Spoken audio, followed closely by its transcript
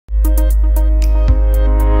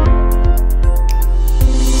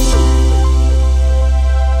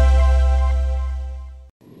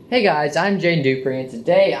Hey guys, I'm Dupree, and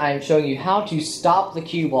today I'm showing you how to stop the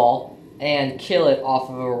cue ball and kill it off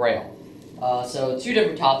of a rail. So two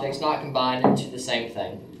different topics, not combined into the same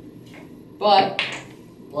thing. But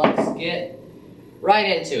let's get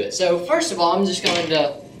right into it. So first of all, I'm just going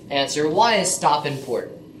to answer, why is stop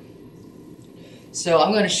important? So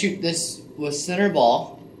I'm going to shoot this with center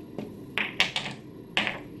ball.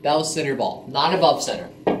 That was center ball, not above center.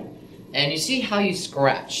 And you see how you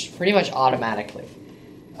scratch pretty much automatically.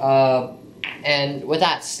 And with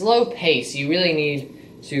that slow pace, you really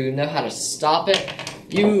need to know how to stop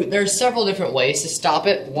it. There's several different ways to stop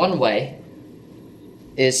it. One way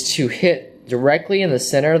is to hit directly in the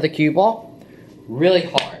center of the cue ball, really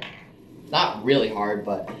hard. Not really hard,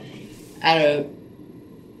 but at a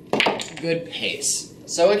good pace.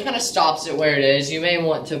 So it kind of stops it where it is. You may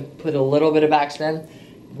want to put a little bit of backspin,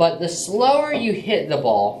 but the slower you hit the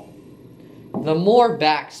ball, the more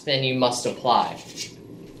backspin you must apply.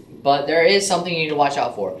 But there is something you need to watch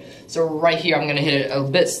out for. So right here, I'm going to hit it a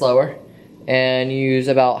bit slower and use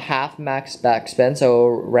about half max backspin. So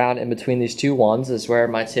around in between these two ones is where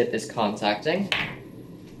my tip is contacting.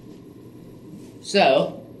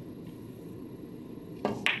 So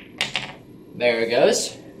there it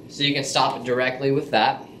goes. So you can stop it directly with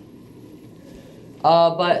that.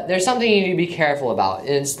 But there's something you need to be careful about.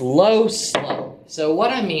 It's low, slow. So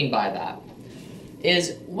what I mean by that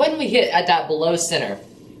is when we hit at that below center,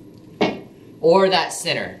 or that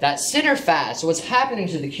center fast, so what's happening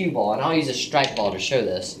to the cue ball, and I'll use a strike ball to show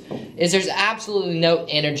this, is there's absolutely no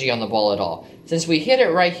energy on the ball at all. Since we hit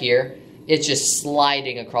it right here, it's just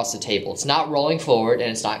sliding across the table. It's not rolling forward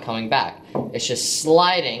and it's not coming back. It's just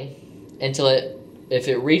sliding until if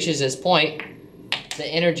it reaches this point, the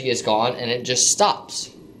energy is gone and it just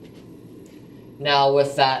stops. Now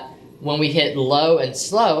with that, when we hit low and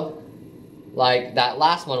slow, like that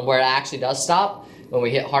last one where it actually does stop, when we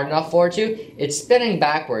hit hard enough for it to, it's spinning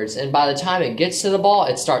backwards, and by the time it gets to the ball,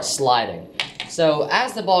 it starts sliding. So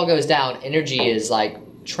as the ball goes down, energy is like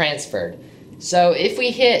transferred. So if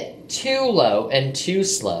we hit too low and too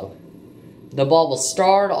slow, the ball will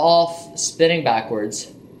start off spinning backwards,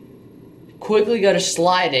 quickly go to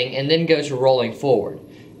sliding, and then go to rolling forward.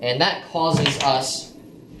 And that causes us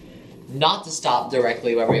not to stop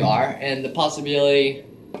directly where we are, and the possibility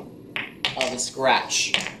of a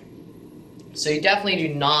scratch. So you definitely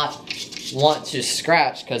do not want to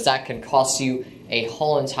scratch, because that can cost you a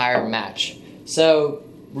whole entire match. So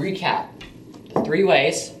recap, the three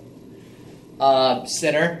ways: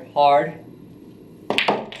 center, hard;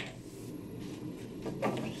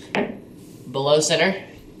 below center,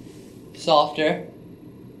 softer.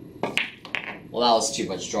 Well, that was too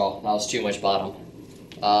much draw. That was too much bottom.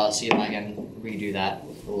 See if I can redo that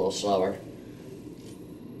a little slower.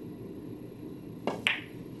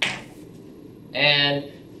 And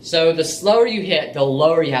so the slower you hit, the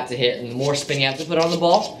lower you have to hit, and the more spin you have to put on the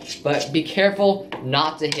ball. But be careful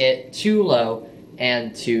not to hit too low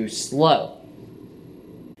and too slow.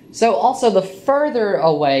 So also, the further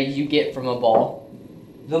away you get from a ball,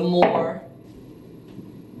 the more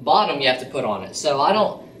bottom you have to put on it.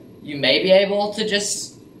 So you may be able to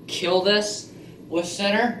just kill this with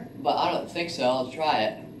center, but I don't think so. I'll try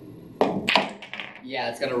it. Yeah,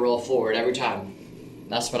 it's gonna roll forward every time.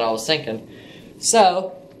 That's what I was thinking.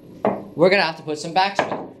 So we're gonna have to put some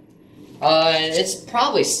backspin. And it's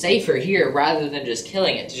probably safer here rather than just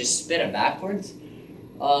killing it to just spin it backwards.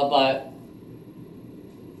 But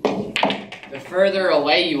the further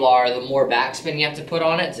away you are, the more backspin you have to put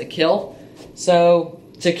on it to kill. So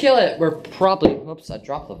to kill it, we're probably, whoops, I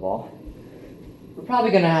dropped the ball. We're probably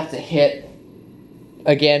gonna have to hit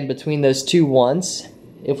again between those two ones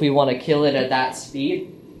if we want to kill it at that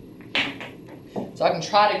speed. So I can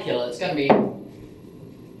try to kill it. It's gonna be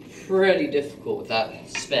pretty difficult with that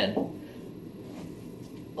spin.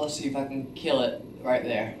 Let's see if I can kill it right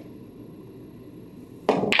there.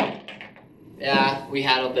 Yeah, we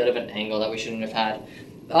had a bit of an angle that we shouldn't have had.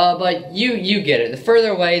 But you get it. The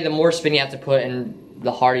further away, the more spin you have to put and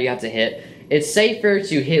the harder you have to hit. It's safer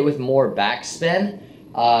to hit with more backspin,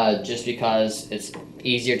 just because it's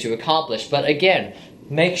easier to accomplish. But again,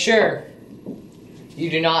 make sure you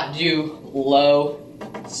do not do low,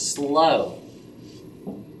 slow.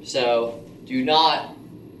 So do not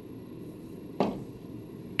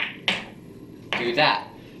do that.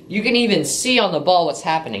 You can even see on the ball what's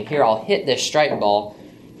happening. Here, I'll hit this strike ball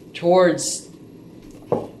towards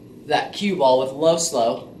that cue ball with low,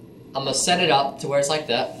 slow. I'm gonna set it up to where it's like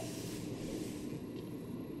that.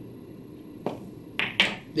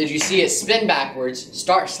 Did you see it spin backwards,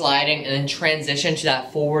 start sliding, and then transition to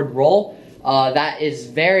that forward roll? That is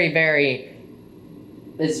very, very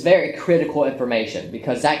is very critical information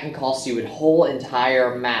because that can cost you a whole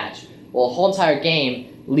entire match. Well, a whole entire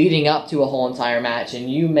game leading up to a whole entire match, and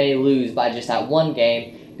you may lose by just that one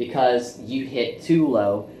game because you hit too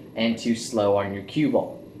low and too slow on your cue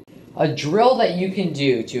ball. A drill that you can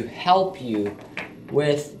do to help you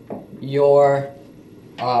with your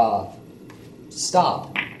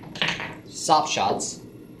stop shots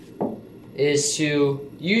is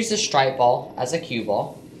to use the strike ball as a cue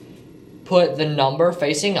ball, put the number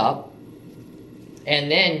facing up, and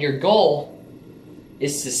then your goal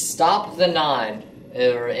is to stop the 9,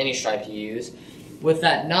 or any stripe you use, with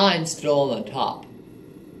that 9 still on the top.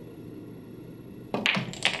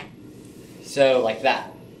 So, like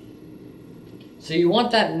that. So you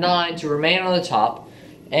want that 9 to remain on the top,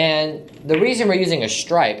 and the reason we're using a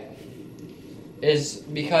stripe is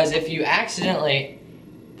because if you accidentally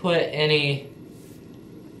put any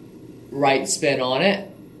right spin on it,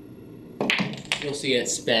 you'll see it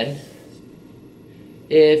spin.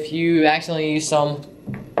 If you accidentally use some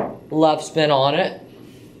left spin on it,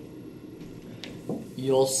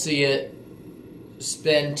 you'll see it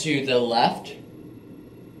spin to the left,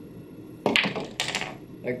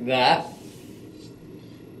 like that.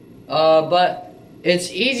 But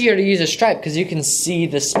it's easier to use a stripe because you can see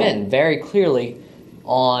the spin very clearly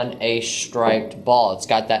on a striped ball. It's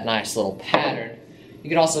got that nice little pattern. You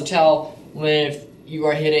can also tell when if you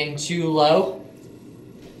are hitting too low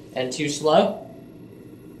and too slow,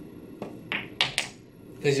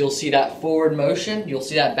 because you'll see that forward motion, you'll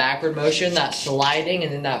see that backward motion, that sliding,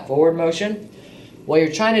 and then that forward motion. What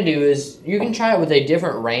you're trying to do is you can try it with a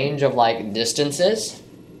different range of like distances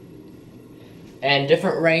and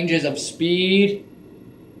different ranges of speed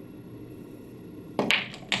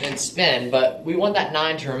and spin, but we want that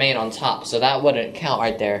 9 to remain on top, so that wouldn't count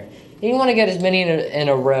right there. You want to get as many in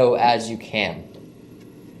a row as you can.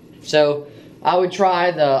 So I would try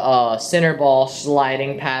the center ball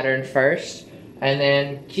sliding pattern first, and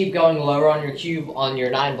then keep going lower on your cube on your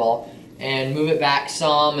 9 ball, and move it back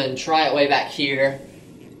some, and try it way back here,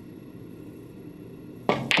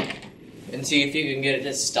 and see if you can get it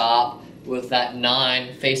to stop with that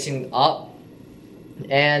 9 facing up.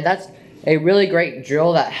 And that's a really great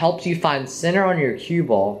drill that helps you find center on your cue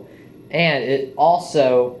ball, and it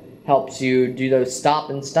also helps you do those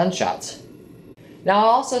stop and stun shots. Now I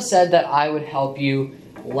also said that I would help you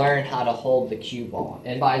learn how to hold the cue ball,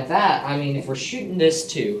 and by that I mean if we're shooting this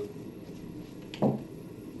too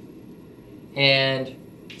and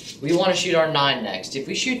we want to shoot our 9 next, if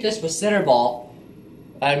we shoot this with center ball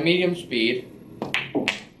at medium speed,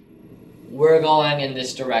 we're going in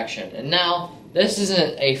this direction. And now, this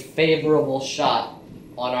isn't a favorable shot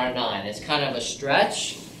on our 9. It's kind of a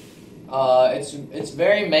stretch. It's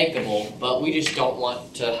very makeable, but we just don't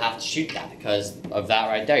want to have to shoot that because of that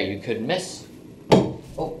right there. You could miss.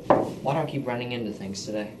 Oh, why do I keep running into things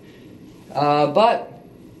today? But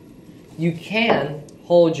you can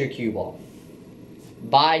hold your cue ball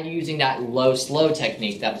by using that low-slow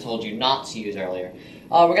technique that I told you not to use earlier.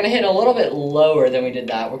 We're going to hit a little bit lower than we did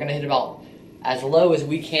that. We're going to hit about as low as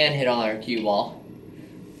we can hit on our cue ball.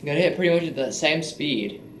 We're going to hit pretty much at the same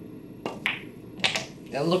speed.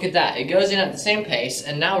 And look at that. It goes in at the same pace,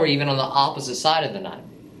 and now we're even on the opposite side of the 9.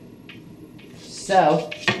 So,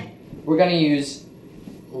 we're going to use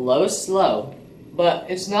low-slow, but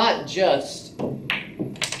it's not just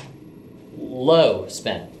low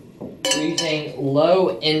spin. We're using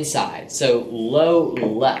low inside, so low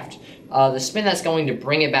left. The spin that's going to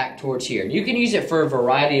bring it back towards here. You can use it for a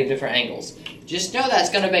variety of different angles. Just know that's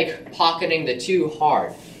going to make pocketing the 2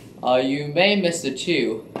 hard. You may miss the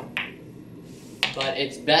 2, but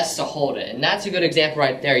it's best to hold it. And that's a good example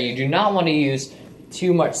right there. You do not want to use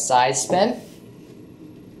too much side spin.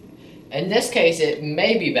 In this case, it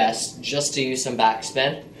may be best just to use some back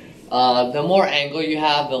spin. The more angle you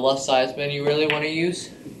have, the less side spin you really want to use.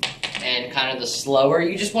 And kind of the slower,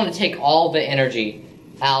 you just want to take all the energy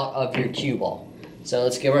out of your cue ball. So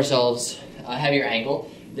let's give ourselves a heavier angle.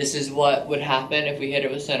 This is what would happen if we hit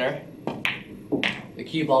it with center. The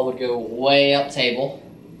cue ball would go way up table.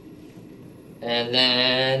 And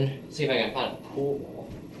then, see if I can find a pool ball.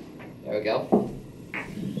 There we go.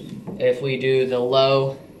 If we do the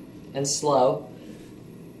low and slow,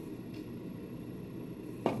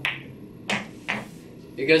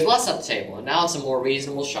 it goes less up table. And now it's a more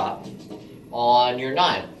reasonable shot on your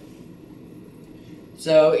 9.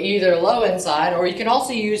 So either low inside, or you can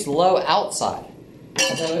also use low outside.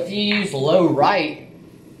 So if you use low right,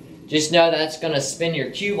 just know that's going to spin your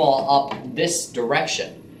cue ball up this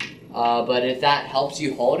direction. But if that helps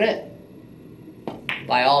you hold it,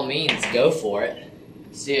 by all means, go for it.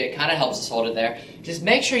 See, it kind of helps us hold it there. Just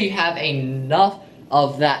make sure you have enough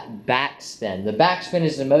of that backspin. The backspin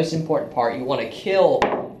is the most important part. You want to kill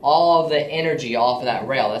all of the energy off of that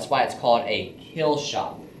rail. That's why it's called a kill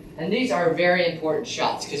shot. And these are very important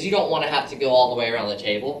shots because you don't want to have to go all the way around the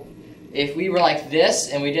table. If we were like this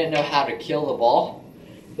and we didn't know how to kill the ball,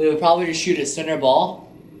 we would probably just shoot a center ball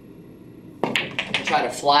and try to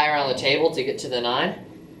fly around the table to get to the 9.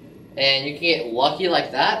 And you can get lucky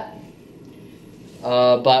like that.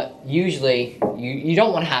 But usually, you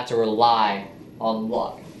don't want to have to rely on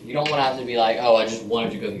luck. You don't want to have to be like, oh, I just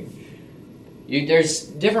wanted to go here. There's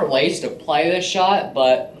different ways to play this shot,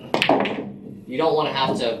 but you don't want to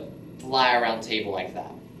have to fly around the table like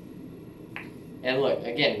that. And look,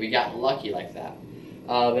 again, we got lucky like that.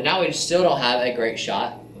 But now we still don't have a great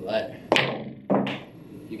shot, but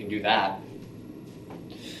you can do that.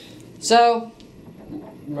 So,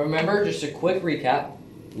 remember, just a quick recap.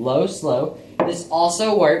 Low, slow. This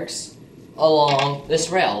also works along this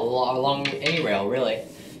rail, along any rail, really.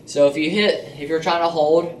 So if you're trying to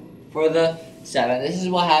hold for the 7, this is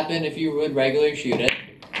what happened if you would regularly shoot it.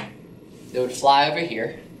 It would fly over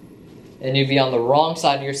here, and you'd be on the wrong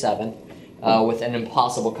side of your 7 with an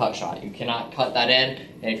impossible cut shot. You cannot cut that in,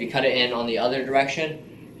 and if you cut it in on the other direction,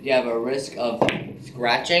 you have a risk of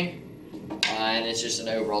scratching, and it's just an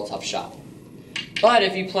overall tough shot. But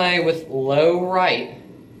if you play with low right,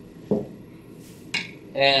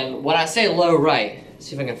 and when I say low right,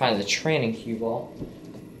 see if I can find the training cue ball.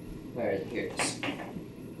 Where is it? Here it is.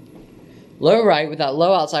 Low right, with that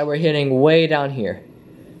low outside, we're hitting way down here.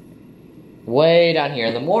 Way down here.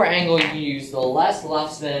 And the more angle you use, the less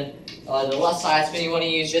left spin, the less side spin you want to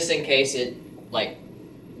use, just in case you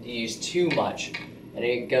use too much and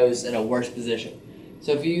it goes in a worse position.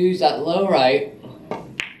 So if you use that low right,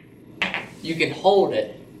 you can hold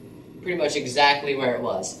it pretty much exactly where it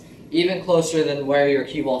was. Even closer than where your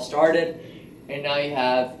cue ball started, and now you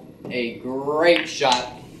have a great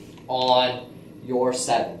shot on your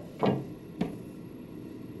 7.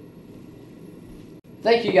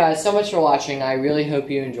 Thank you guys so much for watching. I really hope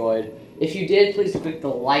you enjoyed. If you did, please click the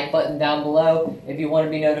like button down below. If you want to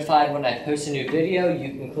be notified when I post a new video, you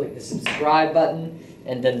can click the subscribe button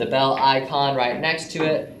and then the bell icon right next to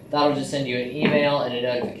it. That'll just send you an email and a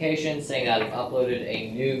notification saying that I've uploaded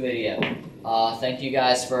a new video. Thank you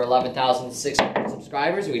guys for 11,600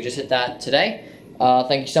 subscribers. We just hit that today.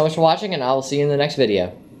 Thank you so much for watching, and I will see you in the next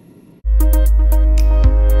video.